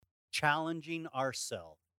challenging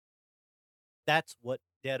ourselves. That's what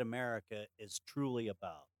Dead America is truly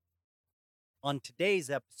about. On today's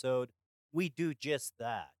episode, we do just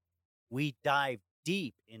that. We dive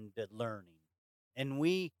deep into learning and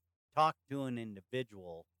we talk to an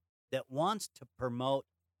individual that wants to promote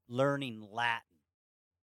learning Latin.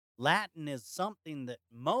 Latin is something that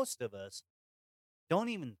most of us don't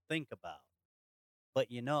even think about. But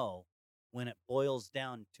when it boils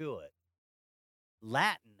down to it,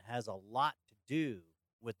 Latin has a lot to do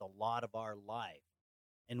with a lot of our life,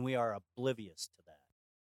 and we are oblivious to that.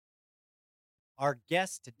 Our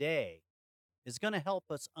guest today is going to help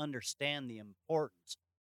us understand the importance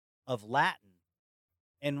of Latin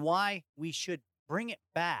and why we should bring it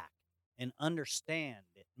back and understand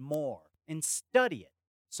it more and study it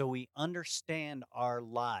so we understand our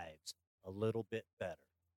lives a little bit better.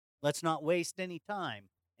 Let's not waste any time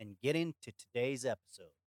and get into today's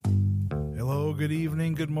episode. Hello, good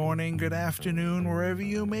evening, good morning, good afternoon, wherever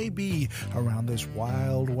you may be around this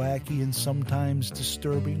wild, wacky, and sometimes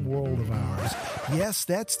disturbing world of ours. Yes,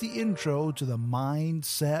 that's the intro to the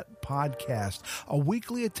Mindset Podcast, a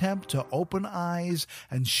weekly attempt to open eyes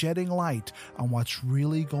and shedding light on what's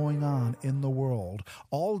really going on in the world,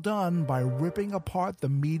 all done by ripping apart the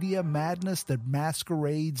media madness that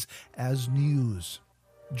masquerades as news.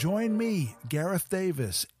 Join me, Gareth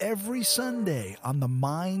Davis, every Sunday on the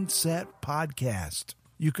Mindset Podcast.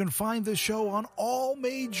 You can find the show on all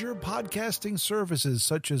major podcasting services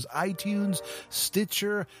such as iTunes,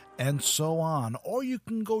 Stitcher, and so on. Or you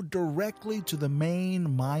can go directly to the main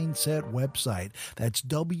Mindset website. That's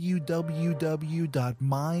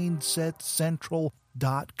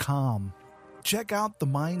www.mindsetcentral.com. Check out the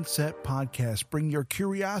Mindset Podcast. Bring your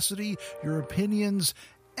curiosity, your opinions,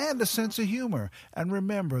 and a sense of humor. And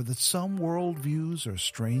remember that some worldviews are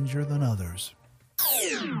stranger than others.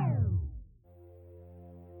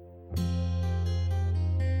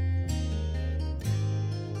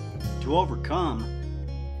 To overcome,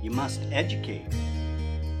 you must educate.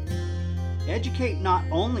 Educate not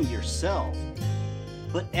only yourself,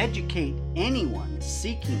 but educate anyone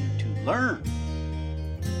seeking to learn.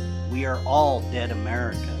 We are all Dead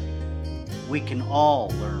America. We can all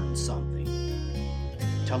learn something.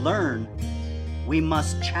 To learn, we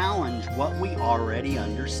must challenge what we already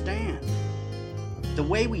understand. The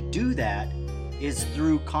way we do that is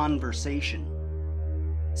through conversation.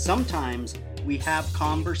 Sometimes we have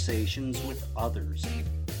conversations with others.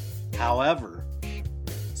 However,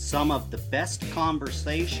 some of the best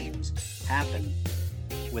conversations happen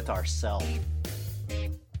with ourselves.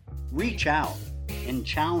 Reach out and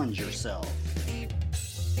challenge yourself.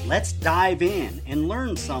 Let's dive in and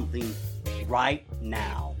learn something right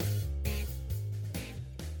now.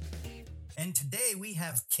 And today we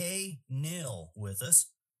have Neal with us.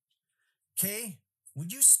 Kay,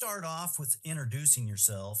 would you start off with introducing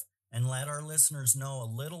yourself and let our listeners know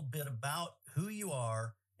a little bit about who you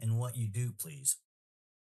are and what you do, please?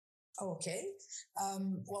 Okay.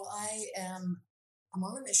 Well, I'm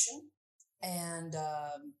on a mission, and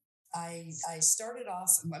I started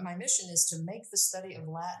off, my mission is to make the study of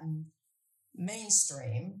Latin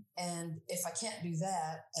mainstream. And if I can't do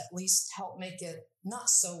that, at least help make it not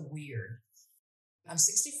so weird. I'm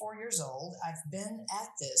 64 years old. I've been at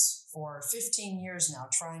this for 15 years now,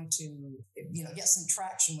 trying to, get some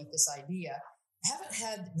traction with this idea. I haven't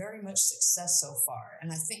had very much success so far.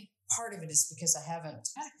 And I think part of it is because I haven't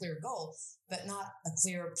had a clear goal, but not a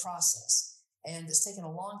clear process. And it's taken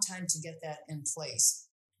a long time to get that in place.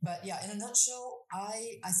 But yeah, in a nutshell,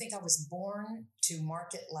 I think I was born to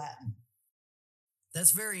market Latin.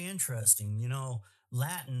 That's very interesting.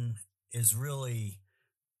 Latin is really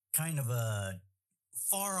kind of a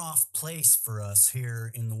far off place for us here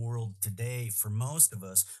in the world today, for most of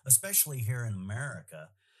us, especially here in America.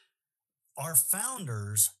 Our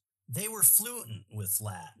founders, they were fluent with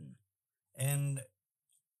Latin. And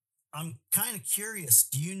I'm kind of curious,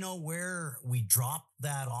 do you know where we dropped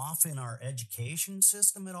that off in our education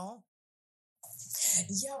system at all?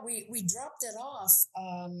 Yeah, we dropped it off.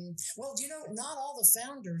 Well, not all the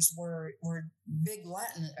founders were big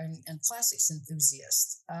Latin and classics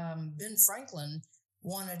enthusiasts. Ben Franklin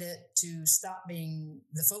wanted it to stop being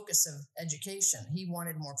the focus of education. He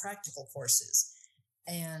wanted more practical courses.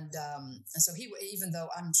 And so he, even though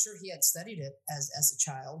I'm sure he had studied it as a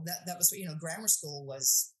child, that was, grammar school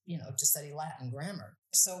was, to study Latin grammar.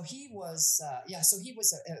 So he was, so he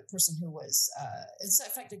was a person who was, in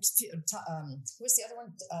fact, who was the other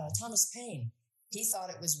one? Thomas Paine. he thought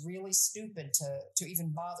it was really stupid to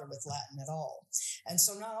even bother with Latin at all. And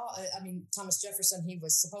so not all, I mean, Thomas Jefferson, he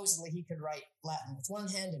could write Latin with one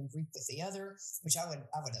hand and Greek with the other, which I would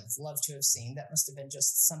have loved to have seen. That must have been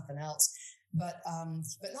just something else. But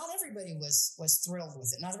not everybody was thrilled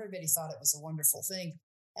with it. Not everybody thought it was a wonderful thing.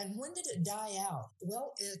 And when did it die out?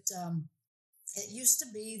 Well, it used to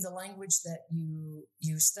be the language that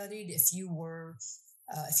you studied if you were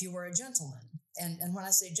a gentleman. And when I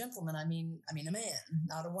say gentleman, I mean a man,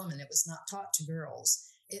 not a woman. It was not taught to girls.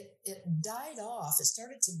 It died off. It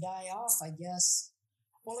started to die off, I guess.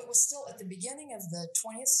 Well, it was still at the beginning of the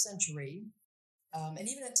 20th century, and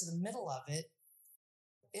even into the middle of it.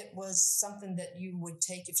 It was something that you would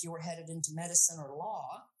take if you were headed into medicine or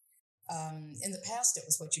law. In the past, it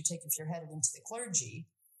was what you take if you're headed into the clergy.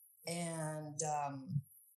 And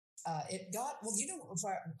it got, well,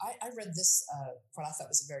 I read this, what I thought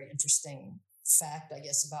was a very interesting fact, I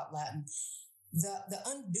guess, about Latin. The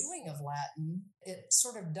undoing of Latin, it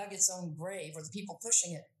sort of dug its own grave, or the people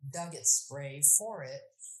pushing it dug its grave for it,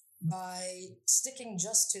 by sticking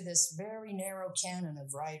just to this very narrow canon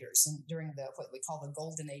of writers and during what we call the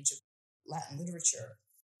golden age of Latin literature.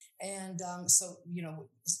 And so,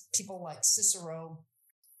 people like Cicero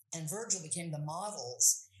and Virgil became the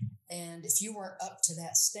models. And if you weren't up to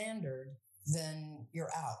that standard, then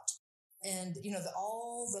you're out. And,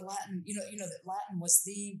 all the Latin, that Latin was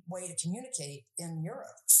the way to communicate in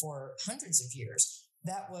Europe for hundreds of years.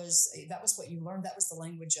 That was what you learned. That was the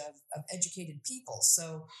language of educated people.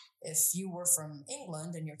 So if you were from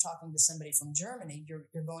England and you're talking to somebody from Germany, you're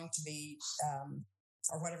going to be,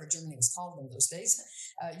 or whatever Germany was called in those days,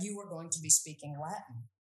 you were going to be speaking Latin.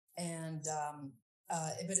 And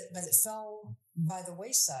but it fell by the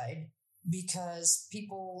wayside because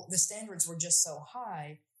the standards were just so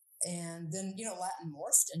high. And then, Latin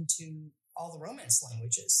morphed into all the Romance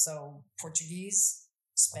languages. So Portuguese,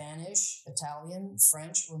 Spanish, Italian,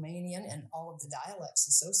 French, Romanian, and all of the dialects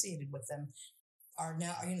associated with them are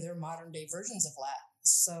now, they're modern day versions of Latin.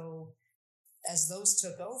 So as those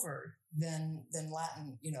took over, then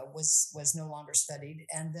Latin, was no longer studied.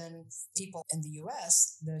 And then people in the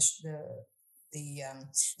U.S., the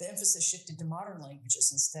emphasis shifted to modern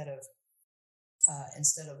languages instead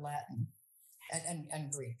of Latin,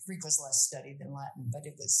 and Greek. Greek was less studied than Latin, but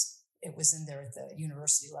it was in there at the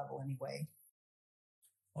university level anyway.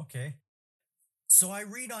 Okay. So I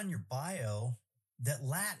read on your bio that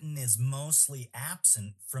Latin is mostly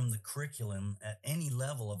absent from the curriculum at any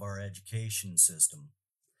level of our education system,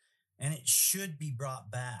 and it should be brought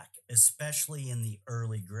back, especially in the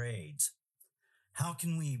early grades. How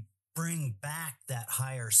can we bring back that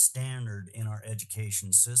higher standard in our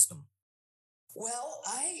education system? Well,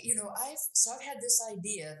 I've had this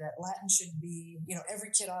idea that Latin should be,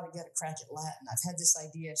 every kid ought to get a crack at Latin. I've had this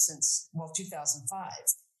idea since, 2005.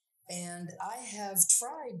 And I have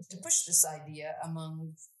tried to push this idea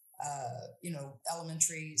among,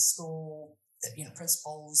 elementary school,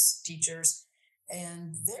 principals, teachers,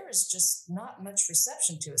 and there is just not much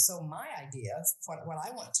reception to it. So my idea, what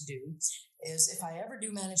I want to do is, if I ever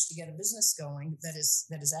do manage to get a business going that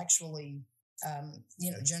is actually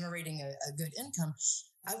generating a good income,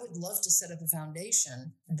 I would love to set up a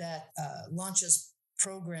foundation that launches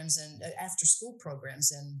programs and after school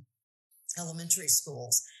programs in elementary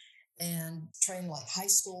schools, and train like high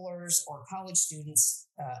schoolers or college students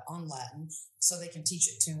on Latin, so they can teach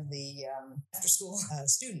it to the after school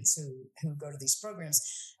students who go to these programs.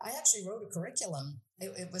 I actually wrote a curriculum.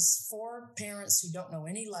 It was for parents who don't know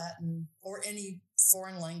any Latin or any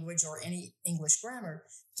foreign language or any English grammar,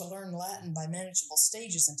 to learn Latin by manageable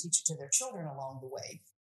stages and teach it to their children along the way.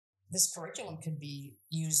 This curriculum could be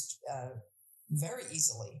used very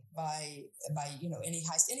easily by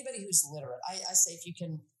anybody who's literate. I say, if you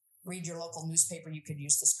can read your local newspaper, you could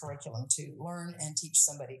use this curriculum to learn and teach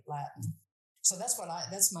somebody Latin. So that's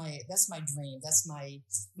my dream. That's my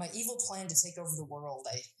evil plan to take over the world,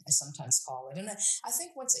 I sometimes call it. And I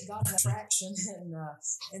think once it got traction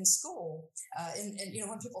in school, and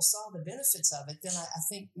when people saw the benefits of it, then I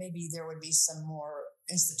think maybe there would be some more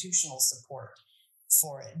institutional support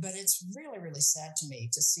for it. But it's really, really sad to me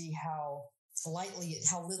to see how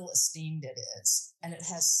little esteemed it is. And it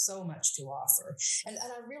has so much to offer. And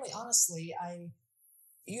I really, honestly,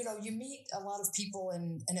 you meet a lot of people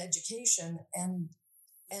in education, and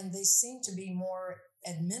they seem to be more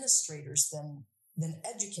administrators than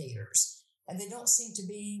educators. And they don't seem to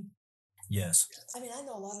be. Yes. I mean, I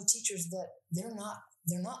know a lot of teachers that they're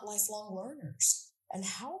not lifelong learners. And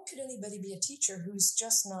how could anybody be a teacher who's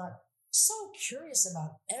just not so curious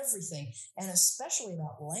about everything, and especially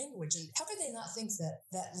about language? And how could they not think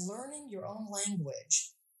that learning your own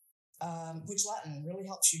language which Latin really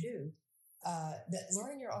helps you do, that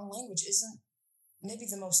learning your own language isn't maybe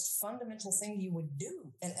the most fundamental thing you would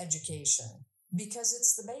do in education, because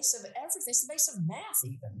it's the base of everything. It's the base of math.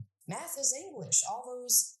 Even math is English. All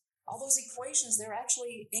those equations, they're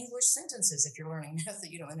actually English sentences if you're learning math,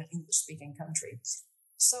 in an English speaking country.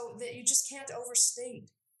 So that you just can't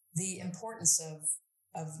overstate the importance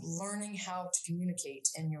of learning how to communicate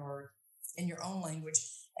in your own language.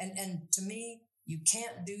 And to me, you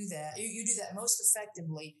can't do that. You do that most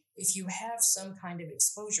effectively if you have some kind of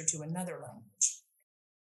exposure to another language.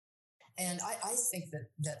 And I think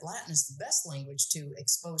that Latin is the best language to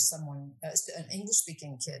expose someone, an English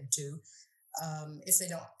speaking kid, to, if they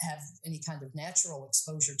don't have any kind of natural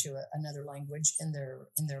exposure to another language in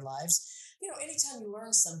their lives. Anytime you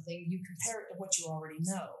learn something, you compare it to what you already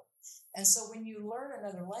know. And so when you learn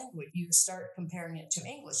another language, you start comparing it to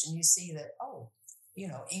English, and you see that,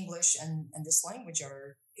 English and this language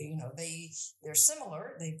are, they're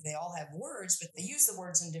similar. They all have words, but they use the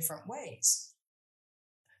words in different ways.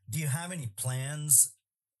 Do you have any plans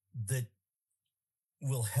that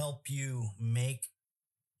will help you make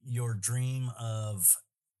your dream of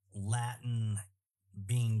Latin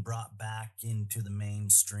being brought back into the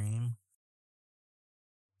mainstream?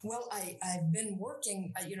 Well, I've been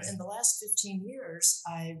working, in the last 15 years,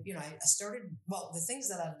 I started, well, the things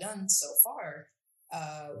that I've done so far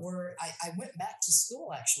were I went back to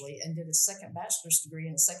school actually and did a second bachelor's degree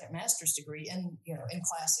and a second master's degree in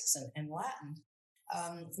classics and Latin.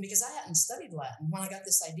 Because I hadn't studied Latin. When I got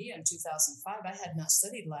this idea in 2005, I had not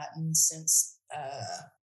studied Latin since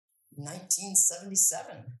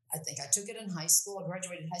 1977. I think I took it in high school. I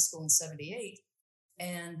graduated high school in 78,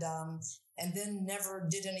 and then never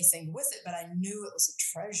did anything with it. But I knew it was a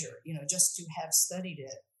treasure. Just to have studied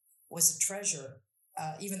it was a treasure.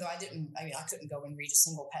 Even though I couldn't go and read a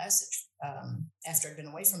single passage after I'd been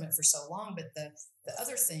away from it for so long. But the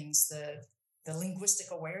other things, the linguistic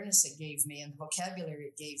awareness it gave me, and the vocabulary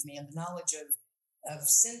it gave me, and the knowledge of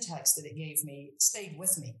syntax that it gave me stayed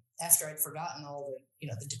with me after I'd forgotten all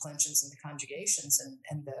the declensions and the conjugations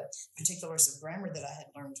and the particulars of grammar that I had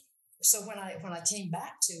learned. So when I came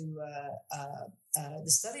back to the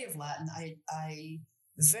study of Latin, I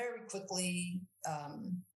very quickly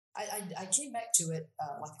I came back to it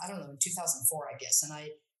in 2004, I guess, and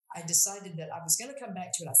I decided that I was going to come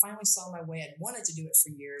back to it. I finally saw my way. I'd wanted to do it for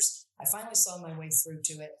years. I finally saw my way through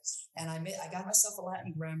to it. And I got myself a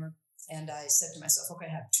Latin grammar, and I said to myself, okay,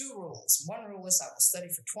 I have two rules. One rule is I will study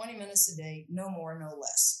for 20 minutes a day, no more, no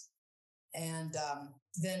less. And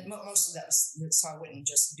then most of that was so I wouldn't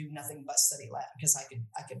just do nothing but study Latin, because I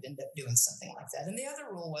could end up doing something like that. And the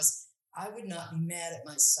other rule was I would not be mad at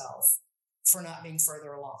myself for not being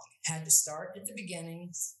further along. Had to start at the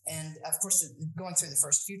beginning. And of course, going through the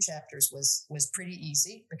first few chapters was pretty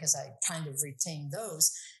easy because I kind of retained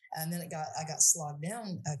those. And then I got slogged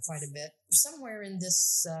down quite a bit. Somewhere in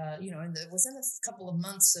this, within a couple of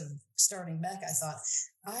months of starting back, I thought,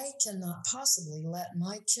 I cannot possibly let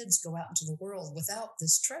my kids go out into the world without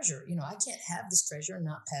this treasure. I can't have this treasure and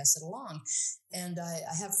not pass it along. And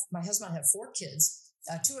my husband and I have 4 kids.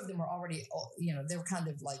 2 of them were already, they were kind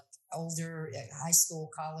of like older, high school,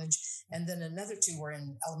 college, and then another 2 were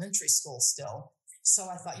in elementary school still. So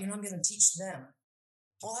I thought, I'm going to teach them.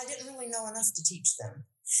 Well, I didn't really know enough to teach them.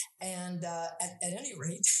 And at any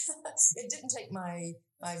rate, it didn't take my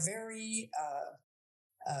very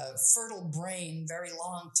fertile brain very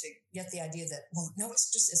long to get the idea that, well, no,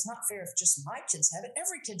 it's not fair if just my kids have it.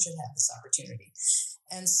 Every kid should have this opportunity.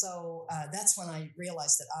 And so that's when I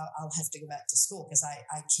realized that I'll have to go back to school, because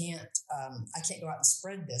I can't go out and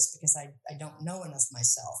spread this, because I don't know enough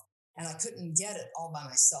myself, and I couldn't get it all by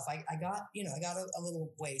myself. I got a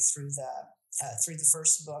little way through the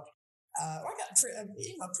first book. I got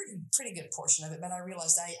a pretty good portion of it, but I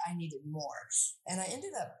realized I needed more, and I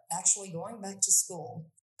ended up actually going back to school.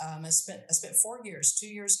 I spent 4 years, 2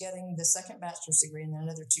 years getting the second bachelor's degree, and then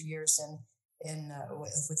another 2 years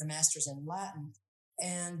with the master's in Latin.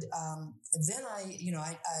 And then I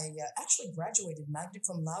actually graduated magna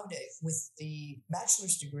cum laude with the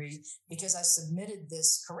bachelor's degree, because I submitted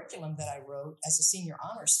this curriculum that I wrote as a senior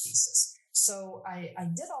honors thesis. So I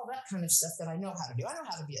did all that kind of stuff that I know how to do. I know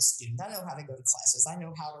how to be a student. I know how to go to classes. I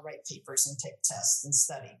know how to write papers and take tests and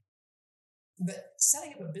study. But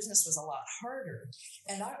setting up a business was a lot harder.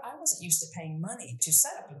 And I wasn't used to paying money to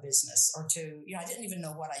set up a business, or to, I didn't even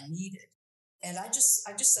know what I needed. And I just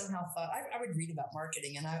somehow thought I would read about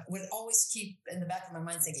marketing, and I would always keep in the back of my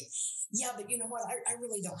mind thinking, yeah, but you know what? I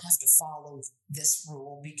really don't have to follow this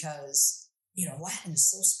rule, because Latin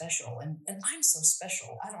is so special, and I'm so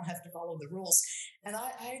special. I don't have to follow the rules. And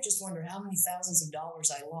I just wonder how many thousands of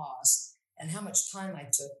dollars I lost and how much time I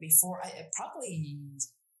took before probably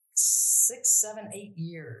 6, 7, 8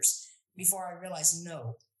 years before I realized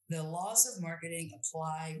no, the laws of marketing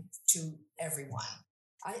apply to everyone.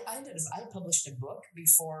 I published a book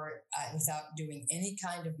without doing any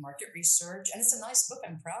kind of market research, and it's a nice book.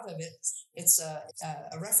 I'm proud of it. It's a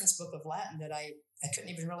reference book of Latin that I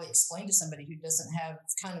couldn't even really explain to somebody who doesn't have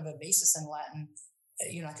kind of a basis in Latin.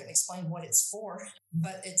 I couldn't explain what it's for,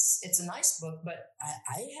 but it's a nice book. But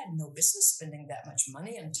I had no business spending that much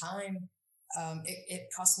money and time.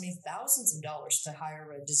 It cost me thousands of dollars to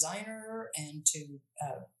hire a designer and to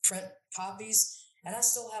print copies, and I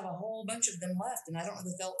still have a whole bunch of them left. And I don't know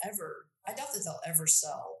that I doubt that they'll ever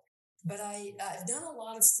sell. But I've done a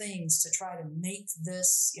lot of things to try to make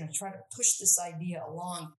this, try to push this idea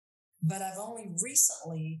along. But I've only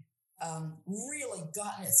recently really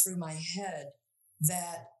gotten it through my head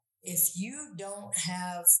that if you don't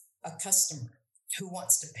have a customer who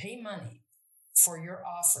wants to pay money for your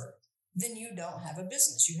offer, then you don't have a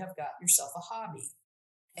business. You have got yourself a hobby.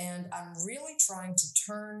 And I'm really trying to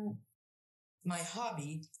turn my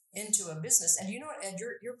hobby into a business. And you know what, Ed,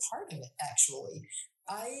 you're part of it, actually.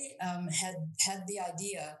 I had the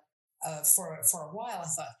idea for a while. I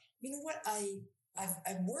thought, you know what,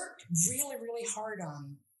 I've worked really, really hard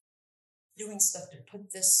on doing stuff to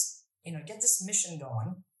put this, get this mission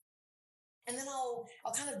going. And then I'll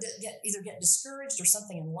kind of get discouraged, or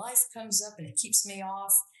something in life comes up and it keeps me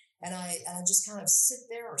off. And I just kind of sit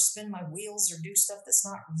there or spin my wheels or do stuff that's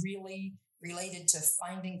not really related to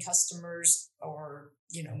finding customers or,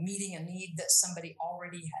 meeting a need that somebody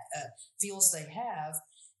already feels they have.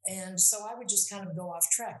 And so I would just kind of go off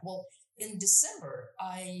track. Well, in December,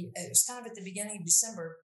 it was kind of at the beginning of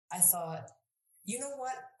December, I thought, you know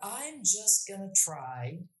what? I'm just going to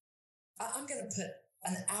try. I'm going to put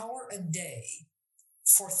an hour a day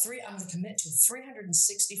I'm going to commit to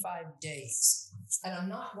 365 days. And I'm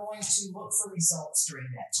not going to look for results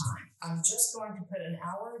during that time. I'm just going to put an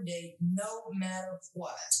hour a day, no matter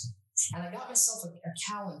what. And I got myself a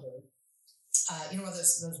calendar,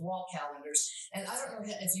 those wall calendars. And I don't know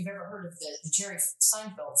if you've ever heard of the Jerry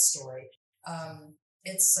Seinfeld story.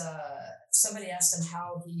 It's somebody asked him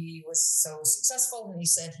how he was so successful, and he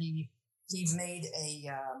said he made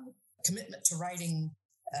a commitment to writing.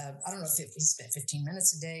 I don't know if he spent 15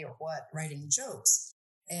 minutes a day or what, writing jokes.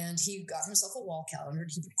 And he got himself a wall calendar.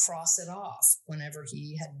 He would cross it off whenever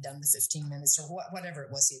he had done the 15 minutes or whatever it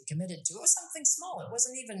was he had committed to. It was something small. It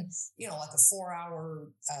wasn't even, like a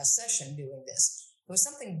 4-hour session doing this. It was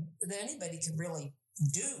something that anybody could really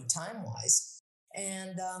do time-wise.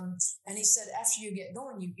 And he said, after you get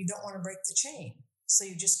going, you don't want to break the chain. So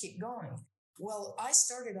you just keep going. Well, I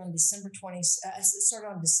started on December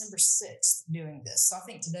 6th doing this. So I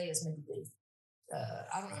think today is maybe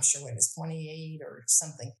I'm not sure what it is, 28 or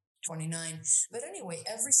something, 29. But anyway,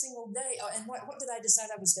 every single day. And what did I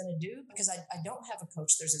decide I was going to do? Because I don't have a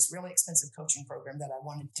coach. There's this really expensive coaching program that I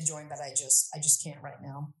wanted to join, but I just can't right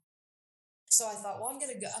now. So I thought, well, I'm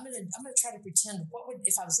going to try to pretend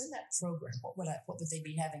if I was in that program, what would they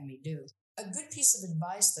be having me do? A good piece of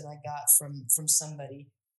advice that I got from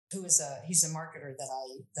somebody who is he's a marketer that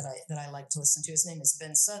I like to listen to. His name is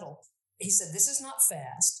Ben Settle. He said, this is not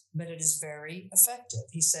fast, but it is very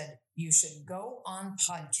effective. He said, you should go on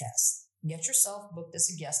podcasts, get yourself booked as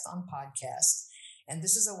a guest on podcasts. And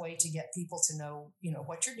this is a way to get people to know,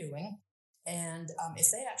 what you're doing. And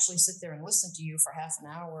if they actually sit there and listen to you for half an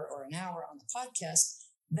hour or an hour on the podcast,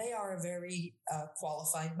 they are a very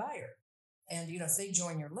qualified buyer. And, if they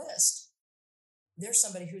join your list, they're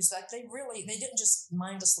somebody who's like, they didn't just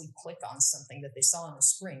mindlessly click on something that they saw on the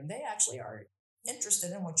screen. They actually are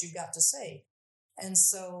interested in what you've got to say. And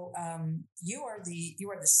so you are the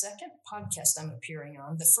second podcast I'm appearing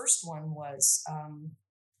on. The first one was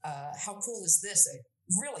How Cool Is This? A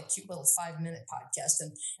really cute little 5-minute podcast.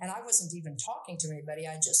 And I wasn't even talking to anybody.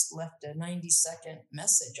 I just left a 90-second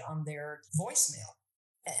message on their voicemail.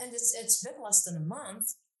 And it's been less than a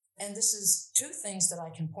month. And this is 2 things that I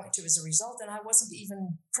can point to as a result. And I wasn't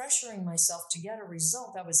even pressuring myself to get a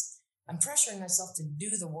result. I'm pressuring myself to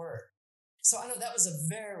do the work. So I know that was a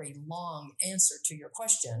very long answer to your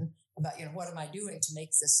question about, what am I doing to make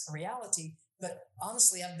this a reality? But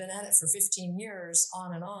honestly, I've been at it for 15 years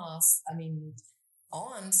on and off. I mean,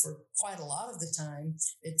 on for quite a lot of the time.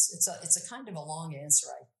 It's a kind of a long answer.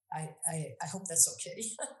 I hope that's okay.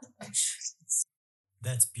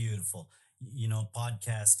 That's beautiful.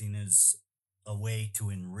 Podcasting is a way to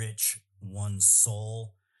enrich one's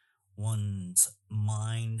soul, one's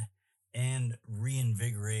mind, and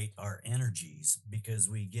reinvigorate our energies because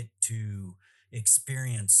we get to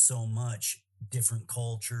experience so much different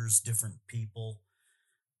cultures, different people.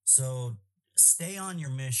 So stay on your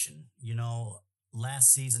mission.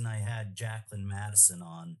 Last season I had Jacqueline Madison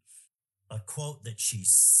on. A quote that she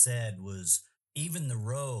said was, even the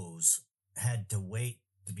rose had to wait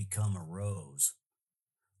to become a rose.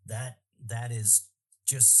 That is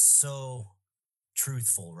just so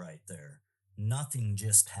truthful right there. Nothing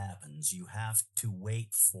just happens. You have to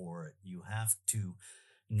wait for it. You have to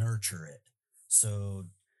nurture it. So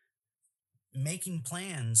making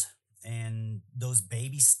plans and those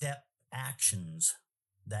baby step actions,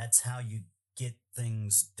 that's how you get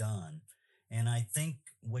things done. And I think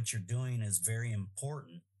what you're doing is very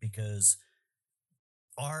important because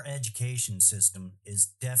our education system is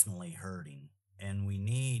definitely hurting. And we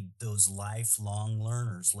need those lifelong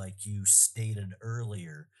learners, like you stated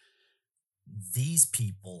earlier. These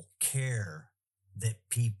people care that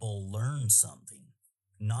people learn something,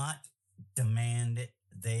 not demand it.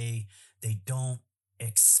 They don't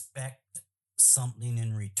expect something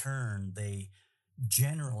in return. They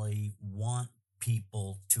generally want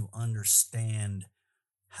people to understand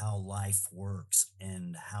how life works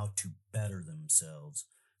and how to better themselves.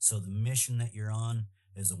 So the mission that you're on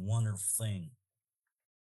is a wonderful thing.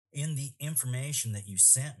 In the information that you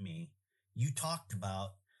sent me, you talked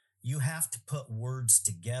about you have to put words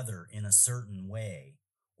together in a certain way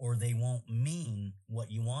or they won't mean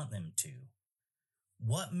what you want them to.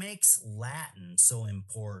 What makes Latin so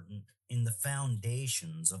important in the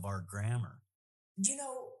foundations of our grammar? You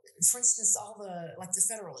know, for instance, all the like the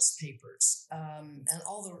Federalist Papers, and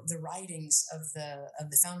all the writings of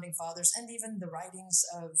the founding fathers, and even the writings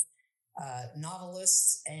of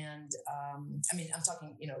novelists, and I mean, I'm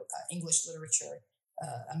talking, English literature,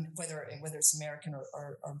 whether it's American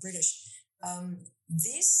or British.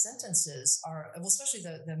 These sentences are, well, especially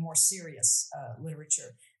the more serious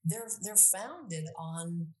literature. They're founded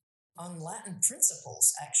on Latin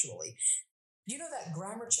principles, actually. You know that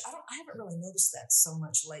grammar? I haven't really noticed that so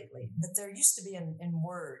much lately. But there used to be in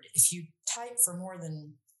Word, if you type for more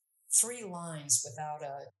than 3 lines without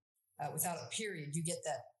a period, you get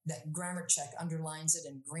that grammar check underlines it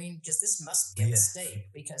in green because this must be a Yeah.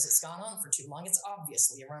 mistake because it's gone on for too long. It's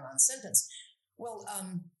obviously a run-on sentence. Well,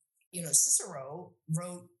 Cicero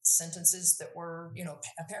wrote sentences that were,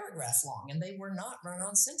 a paragraph long, and they were not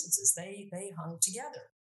run-on sentences. They hung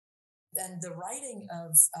together. And the writing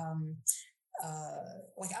of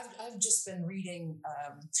like I've just been reading.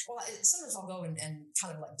 Sometimes I'll go and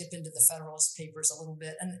kind of like dip into the Federalist Papers a little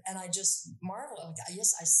bit, and I just marvel. Like,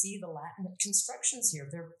 yes, I see the Latin constructions here.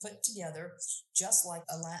 They're put together just like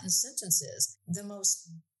a Latin sentence is. The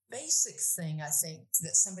most basic thing I think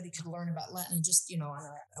that somebody could learn about Latin, just on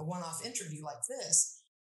a one-off interview like this,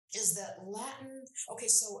 is that Latin, okay,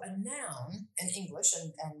 so a noun in English,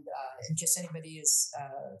 and in case anybody is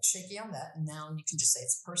shaky on that, noun, you can just say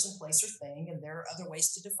it's person, place, or thing, and there are other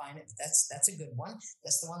ways to define it, but that's a good one.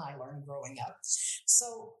 That's the one I learned growing up.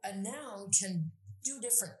 So a noun can do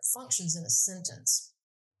different functions in a sentence.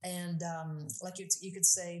 And like you could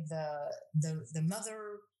say the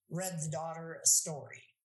mother read the daughter a story.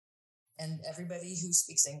 And everybody who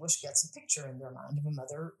speaks English gets a picture in their mind of a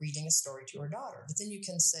mother reading a story to her daughter. But then you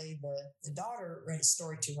can say the daughter read a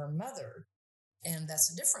story to her mother, and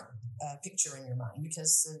that's a different picture in your mind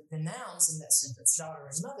because the nouns in that sentence, daughter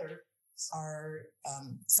and mother, are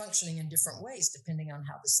functioning in different ways depending on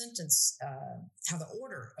how the sentence, how the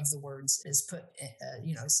order of the words is put,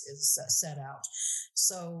 is set out.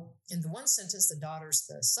 So in the one sentence, the daughter's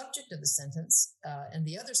the subject of the sentence, and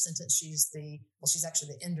the other sentence, she's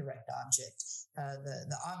actually the indirect object.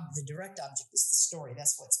 The direct object is the story.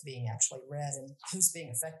 That's what's being actually read, and who's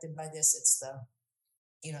being affected by this. It's the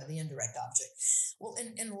indirect object. Well,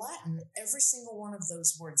 in Latin, every single one of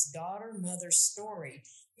those words, daughter, mother, story,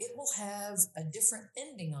 it will have a different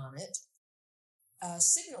ending on it,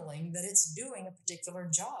 signaling that it's doing a particular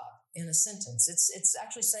job in a sentence. It's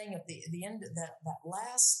actually saying at the end that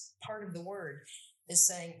last part of the word is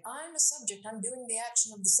saying, I'm a subject, I'm doing the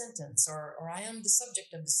action of the sentence, or I am the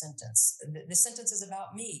subject of the sentence. The sentence is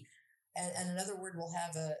about me. And another word will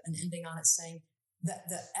have an ending on it saying, that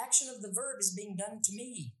the action of the verb is being done to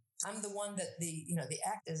me. I'm the one that the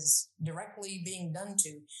act is directly being done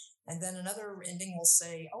to. And then another ending will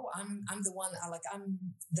say, oh, I'm the one,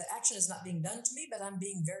 the action is not being done to me, but I'm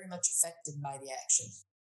being very much affected by the action.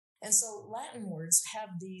 And so Latin words have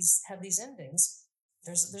these endings.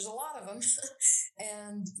 There's a lot of them.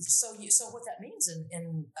 And so what that means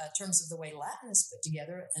in terms of the way Latin is put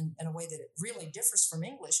together and a way that it really differs from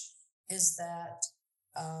English is that,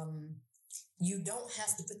 you don't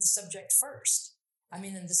have to put the subject first. I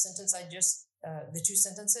mean, in the sentence the two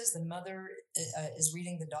sentences, the mother is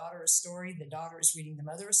reading the daughter a story, the daughter is reading the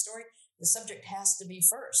mother a story. The subject has to be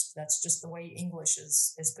first. That's just the way English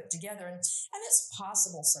is put together. And it's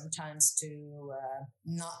possible sometimes to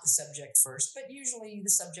not the subject first, but usually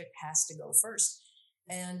the subject has to go first.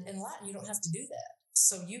 And in Latin, you don't have to do that.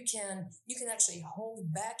 So you can actually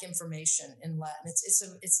hold back information in Latin.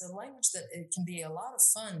 It's a language that it can be a lot of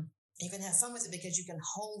fun. You can have fun with it because you can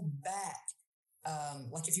hold back.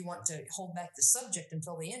 Like if you want to hold back the subject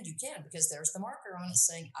until the end, you can, because there's the marker on it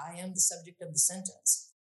saying, I am the subject of the sentence.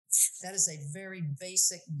 That is a very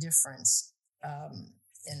basic difference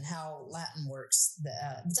in how Latin works.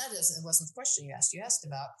 It wasn't the question you asked. You asked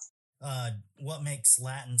about What makes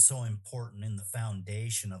Latin so important in the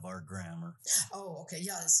foundation of our grammar? Oh, okay,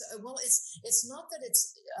 yeah. Well, it's not that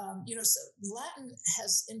it's so Latin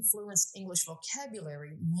has influenced English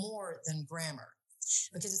vocabulary more than grammar,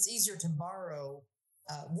 because it's easier to borrow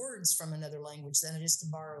words from another language than it is to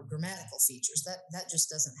borrow grammatical features. That just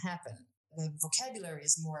doesn't happen. The vocabulary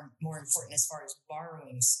is more important as far as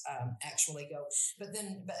borrowings actually go. But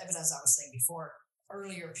as I was saying before,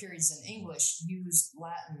 earlier periods in English used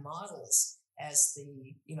Latin models as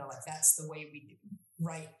like that's the way we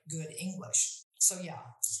write good English. So yeah.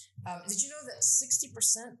 Did you know that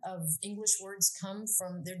 60% of English words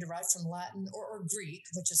they're derived from Latin or Greek,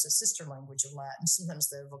 which is a sister language of Latin. Sometimes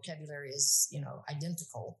the vocabulary is,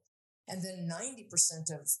 identical. And then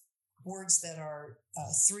 90% of words that are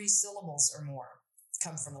 3 syllables or more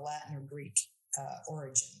come from a Latin or Greek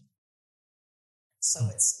origin. So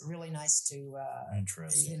it's really nice to,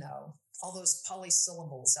 Interesting. all those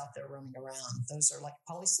polysyllables out there running around. Those are like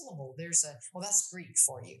polysyllable. That's Greek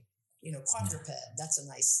for you. Quadruped. That's a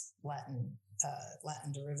nice Latin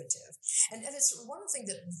derivative. And it's one thing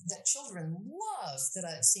that children love that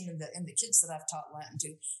I've seen in the kids that I've taught Latin to.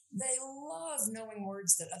 They love knowing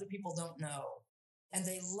words that other people don't know. And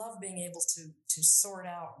they love being able to sort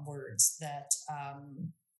out words that,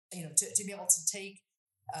 to be able to take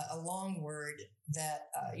a long word that,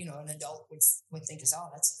 an adult would think is,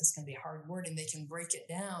 that's going to be a hard word. And they can break it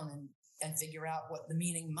down and figure out what the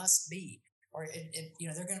meaning must be. Or,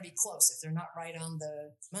 they're going to be close. If they're not right on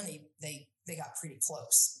the money, they got pretty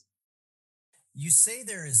close. You say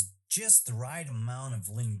there is just the right amount of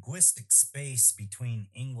linguistic space between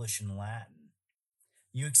English and Latin.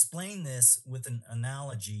 You explain this with an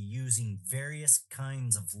analogy using various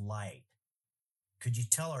kinds of light. Could you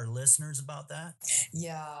tell our listeners about that?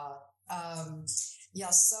 Yeah.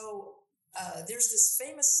 So there's this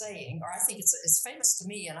famous saying, or I think it's famous to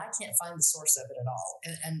me, and I can't find the source of it at all.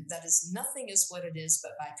 And that is, nothing is what it is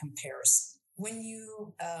but by comparison. When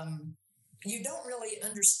you don't really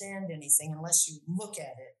understand anything unless you look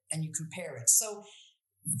at it and you compare it. So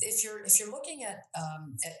if you're looking at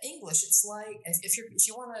English, it's like if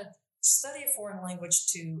you want to study a foreign language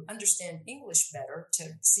to understand English better, to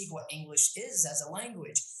see what English is as a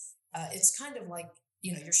language, it's kind of like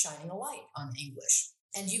you're shining a light on English.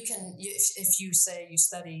 And if you say you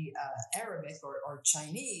study Arabic or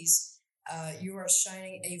Chinese, you are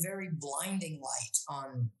shining a very blinding light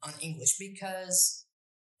on English, because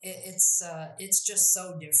it's just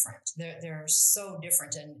so different. They're so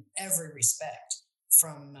different in every respect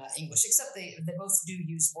from English, except they both do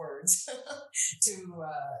use words to,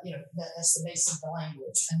 that's the base of the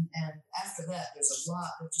language. And after that, there's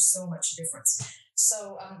just so much difference.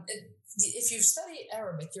 So if you study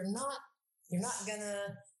Arabic, you're not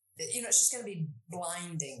gonna, it's just going to be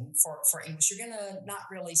blinding for English. You're going to not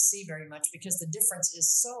really see very much because the difference is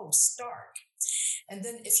so stark. And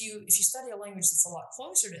then if you study a language that's a lot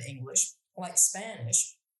closer to English, like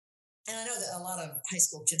Spanish, and I know that a lot of high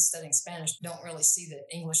school kids studying Spanish don't really see that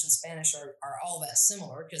English and Spanish are all that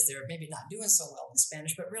similar, because they're maybe not doing so well in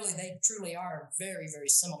Spanish, but really they truly are very, very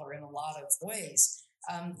similar in a lot of ways.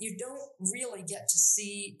 You don't really get to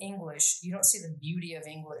see English. You don't see the beauty of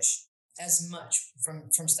English as much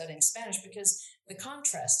from studying Spanish, because the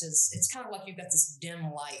contrast it's kind of like you've got this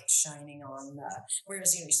dim light shining on,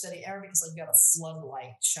 whereas, you study Arabic, it's like you've got a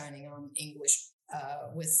floodlight shining on English.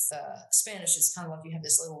 With Spanish, it's kind of like you have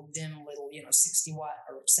this little dim 60 watt,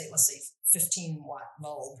 or let's say 15 watt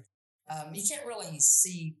bulb. You can't really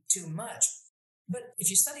see too much. But if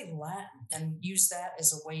you study Latin and use that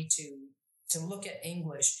as a way to look at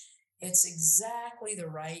English, it's exactly the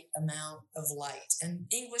right amount of light. And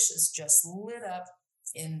English is just lit up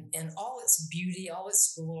in all its beauty, all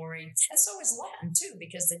its glory. And so is Latin too,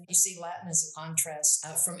 because then you see Latin as a contrast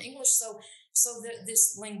from English. So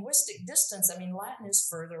this linguistic distance, I mean, Latin is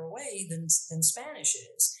further away than Spanish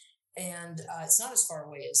is. And it's not as far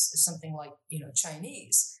away as something like,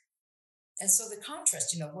 Chinese. And so the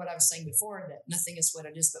contrast, what I was saying before, that nothing is what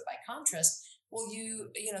it is but by contrast. Well,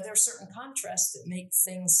 there are certain contrasts that make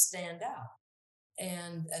things stand out,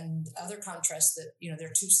 and other contrasts that they're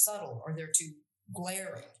too subtle or they're too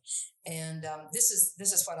glaring. And this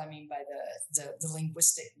is what I mean by the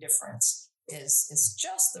linguistic difference is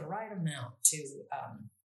just the right amount to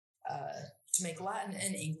make Latin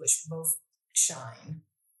and English both shine.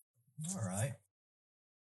 All right.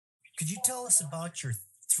 Could you tell us about your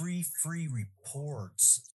 3 free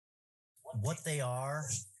reports, what they are,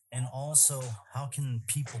 and also how can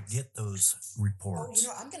people get those reports?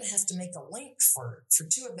 I'm going to have to make a link for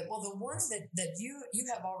 2 of them. Well, the one that you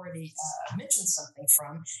have already mentioned something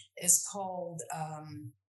from is called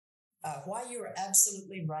Why You Are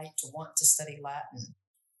Absolutely Right to Want to Study Latin.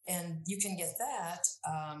 And you can get that.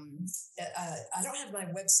 I don't have my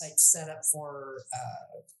website set up for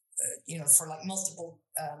for like multiple.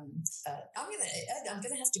 I'm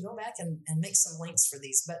gonna have to go back and make some links for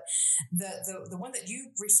these. But the one that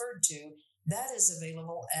you referred to, that is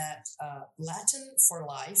available at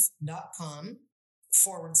latinforlife.com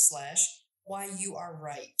 / why you are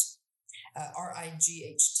right,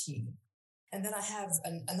 RIGHT. And then I have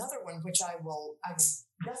another one, which I will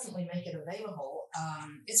definitely make it available.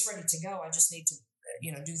 It's ready to go. I just need to,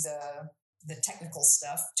 do the technical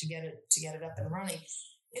stuff to get it up and running.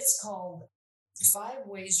 It's called 5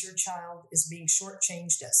 Ways Your Child is Being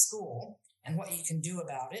Shortchanged at School and What You Can Do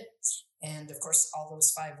About It. And of course, all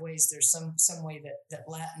those 5 ways, there's some way that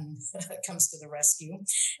Latin comes to the rescue.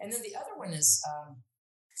 And then the other one is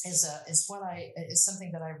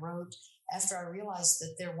something that I wrote after I realized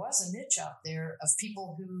that there was a niche out there of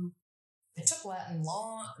people who took Latin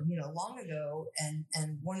long ago and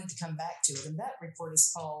wanted to come back to it. And that report is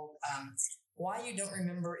called Why You Don't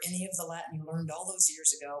Remember Any of the Latin You Learned All Those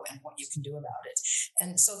Years Ago and What You Can Do About It.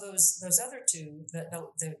 And so those other 2,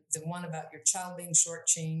 the one about your child being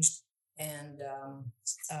shortchanged and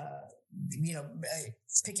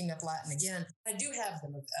picking up Latin again, I do have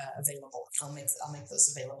them available. I'll make those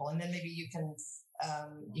available, and then maybe you can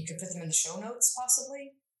put them in the show notes,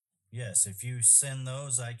 possibly. Yes, if you send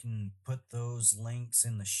those, I can put those links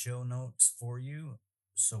in the show notes for you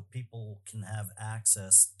so people can have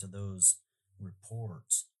access to those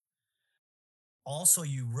reports. Also,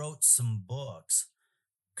 you wrote some books.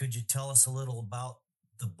 Could you tell us a little about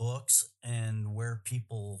the books and where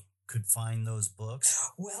people could find those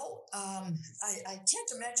books? Well, I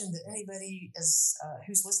can't imagine that anybody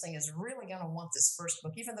who's listening is really going to want this first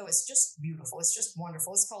book, even though it's just beautiful. It's just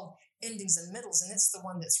wonderful. It's called Endings and Middles, and it's the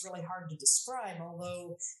one that's really hard to describe.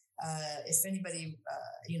 Although, if anybody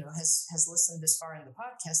has listened this far in the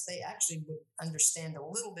podcast, they actually would understand a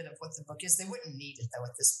little bit of what the book is. They wouldn't need it though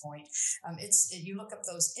at this point. You look up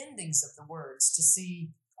those endings of the words to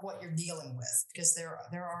see what you're dealing with, because there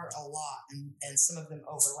are a lot, and some of them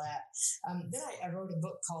overlap. Then I wrote a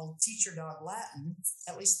book called Teach Your Dog Latin.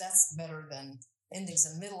 At least that's better than Endings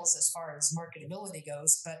and Middles as far as marketability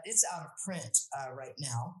goes, but it's out of print right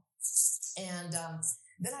now. And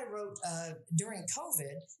then I wrote during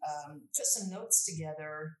COVID, put some notes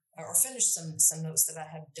together, or finished some notes that I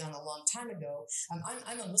had done a long time ago.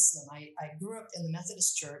 I'm a Muslim. I grew up in the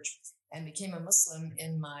Methodist Church and became a Muslim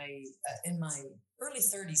in my early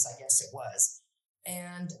 30s, I guess it was.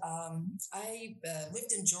 And I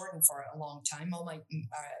lived in Jordan for a long time. All my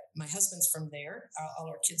husband's from there. All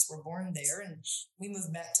our kids were born there, and we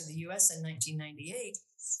moved back to the U.S. in 1998.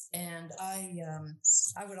 And I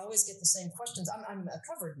would always get the same questions. I'm a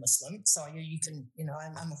covered Muslim, so you can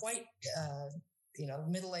I'm a white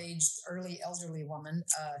middle-aged, early elderly woman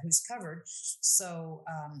who's covered. So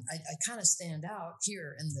I kind of stand out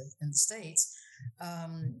here in the States.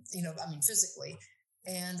 Physically.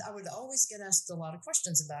 And I would always get asked a lot of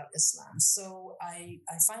questions about Islam. So I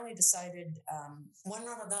finally decided one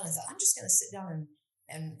Ramadan, I thought, I'm just going to sit down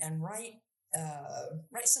and write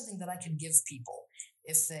something that I could give people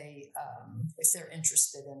if they're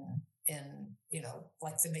interested in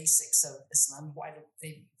like the basics of Islam. Why do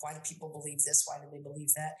people believe this? Why do they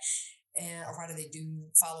believe that? Or why do they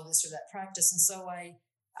follow this or that practice? And so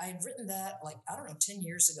I'd written that 10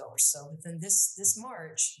 years ago or so. But then this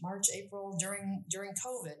March, April, during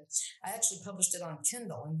COVID, I actually published it on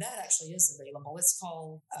Kindle, and that actually is available. It's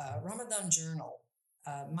called Ramadan Journal,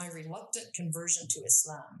 My Reluctant Conversion to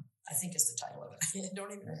Islam, I think is the title of it. I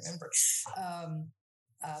don't even remember.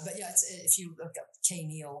 But yeah, if you look up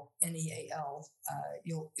Neal, Neal,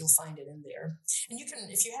 you'll find it in there. And you can,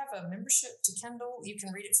 if you have a membership to Kindle, you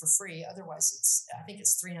can read it for free. Otherwise, I think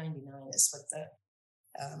it's $3.99 is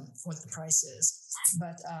what the price is.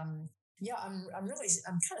 But Yeah, I'm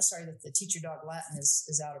kind of sorry that the Teach Your Dog Latin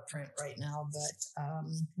is out of print right now, but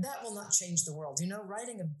that will not change the world.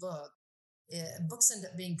 Writing a book, books end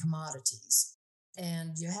up being commodities,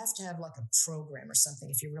 and you have to have like a program or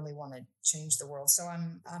something if you really want to change the world. So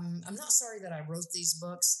I'm not sorry that I wrote these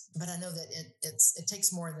books, but I know that it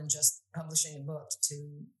takes more than just publishing a book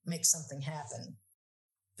to make something happen.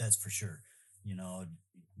 That's for sure. You know,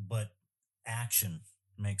 but action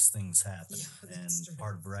makes things happen. Yeah, And that's true.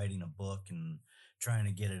 part of writing a book and trying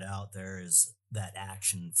to get it out there is that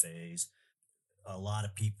action phase. A lot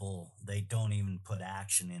of people, they don't even put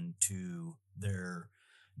action into their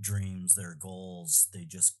dreams, their goals. They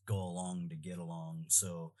just go along to get along.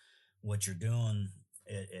 So what you're doing,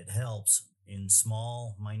 it helps in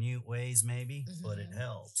small, minute ways, maybe, but it Mm-hmm.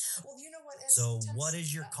 helps. Well, you know what, Ed? So what Sometimes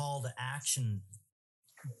is your call to action?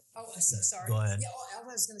 Oh, so sorry. Go ahead. Yeah, what I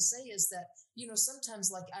was going to say is that,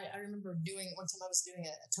 sometimes like I remember doing one time I was doing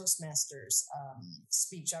a Toastmasters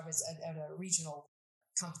speech. I was at a regional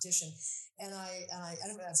competition, and I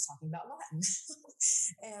don't know, I was talking about Latin.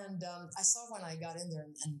 And I saw when I got in there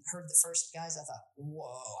and heard the first guys, I thought,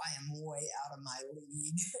 whoa, I am way out of my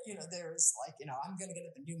league. There's like, I'm going to get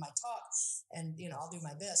up and do my talk, and, I'll do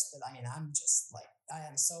my best. But I mean, I'm just like, I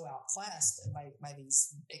am so outclassed by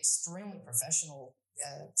these extremely professional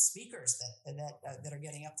speakers that are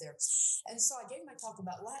getting up there. And so I gave my talk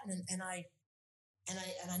about Latin, and I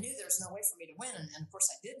knew there was no way for me to win, and of course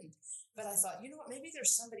I didn't. But I thought, you know what? Maybe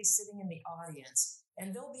there's somebody sitting in the audience,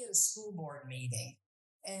 and they'll be at a school board meeting,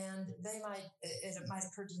 and it might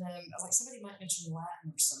occur to them, like somebody might mention Latin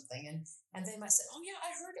or something, and they might say, oh yeah, I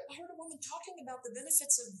heard a woman talking about the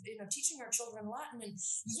benefits of teaching our children Latin, and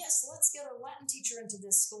yes, let's get a Latin teacher into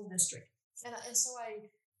this school district. And so I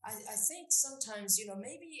think sometimes,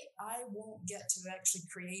 maybe I won't get to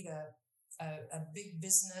actually create a big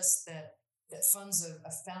business that funds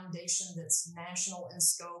a foundation that's national in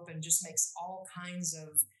scope and just makes all kinds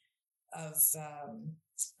of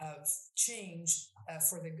change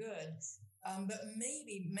for the good. But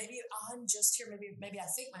maybe I'm just here. Maybe I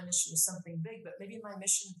think my mission is something big, but maybe my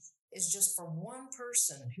mission is just for one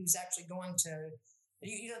person who's actually going to.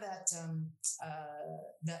 You know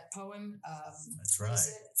that poem. That's what right. is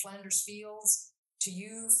it? Flanders Fields. To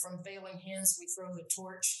you, from failing hands, we throw the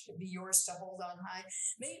torch. Be yours to hold on high.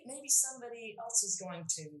 Maybe somebody else is going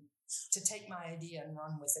to take my idea and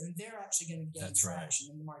run with it, and they're actually going to gain That's traction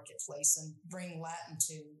right. in the marketplace and bring Latin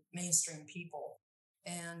to mainstream people.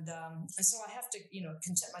 And so I have to,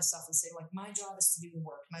 content myself and say, like, my job is to do the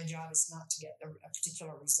work. My job is not to get a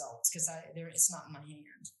particular result because it's not in my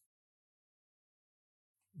hand.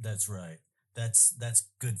 That's right. That's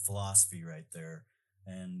good philosophy right there.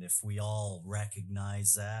 And if we all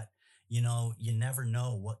recognize that, you never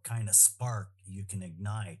know what kind of spark you can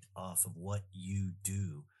ignite off of what you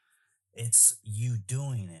do. It's you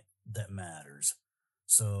doing it that matters.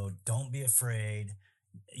 So don't be afraid.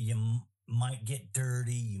 You might get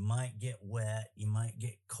dirty, you might get wet, you might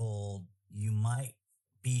get cold, you might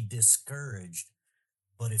be discouraged,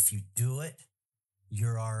 but if you do it,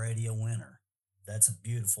 you're already a winner. That's a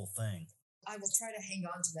beautiful thing. I will try to hang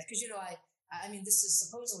on to that because I mean, this is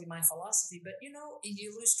supposedly my philosophy, but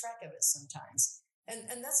you lose track of it sometimes,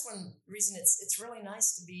 and that's one reason it's really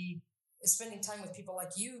nice to be spending time with people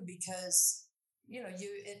like you because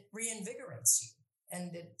it reinvigorates you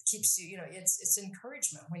and it keeps you it's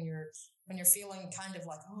encouragement when you're feeling kind of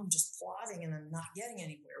like, oh, I'm just plodding and I'm not getting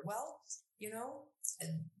anywhere. Well,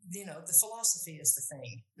 the philosophy is the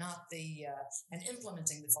thing, not the and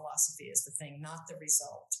implementing the philosophy is the thing, not the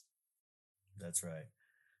result. That's right.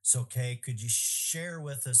 So, Kay, could you share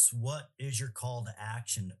with us what is your call to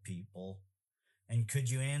action to people? And could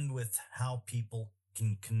you end with how people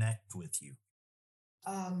can connect with you?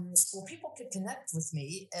 Well, people could connect with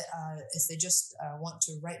me if they just want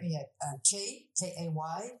to write me at Kay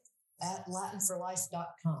at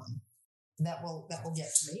latinforlife.com. That will get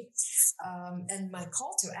to me. And my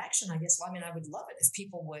call to action, I guess, I would love it if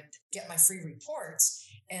people would get my free reports,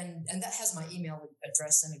 and that has my email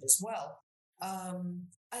address in it as well.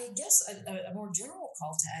 I guess a more general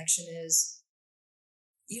call to action is,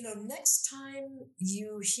 next time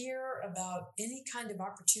you hear about any kind of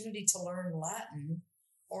opportunity to learn Latin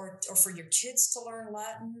or for your kids to learn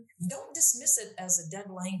Latin, don't dismiss it as a dead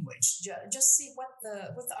language. Just see what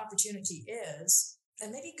the opportunity is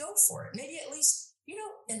and maybe go for it. Maybe at least,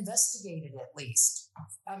 investigate it at least.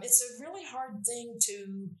 It's a really hard thing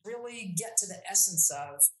to really get to the essence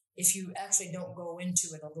of if you actually don't go into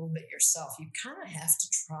it a little bit yourself. You kind of have to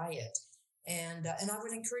try it. And I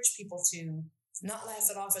would encourage people to not laugh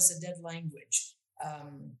it off as a dead language.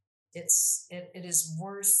 It is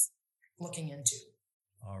worth looking into.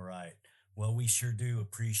 All right. Well, we sure do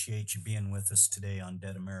appreciate you being with us today on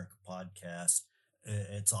Dead America Podcast.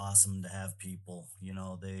 It's awesome to have people,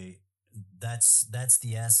 that's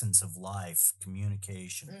the essence of life,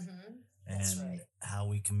 communication. That's And right. how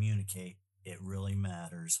we communicate, it really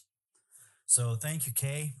matters. So thank you,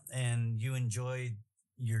 Kay, and you enjoyed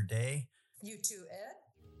your day. You too, Ed.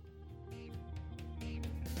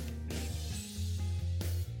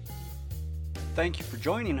 Thank you for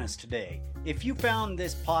joining us today. If you found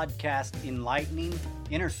this podcast enlightening,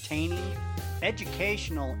 entertaining,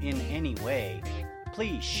 educational in any way,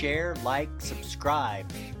 please share, like, subscribe,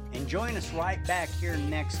 and join us right back here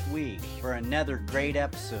next week for another great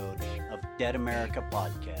episode of Dead America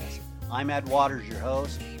Podcast. I'm Ed Waters, your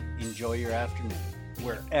host. Enjoy your afternoon,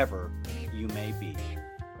 wherever you may be.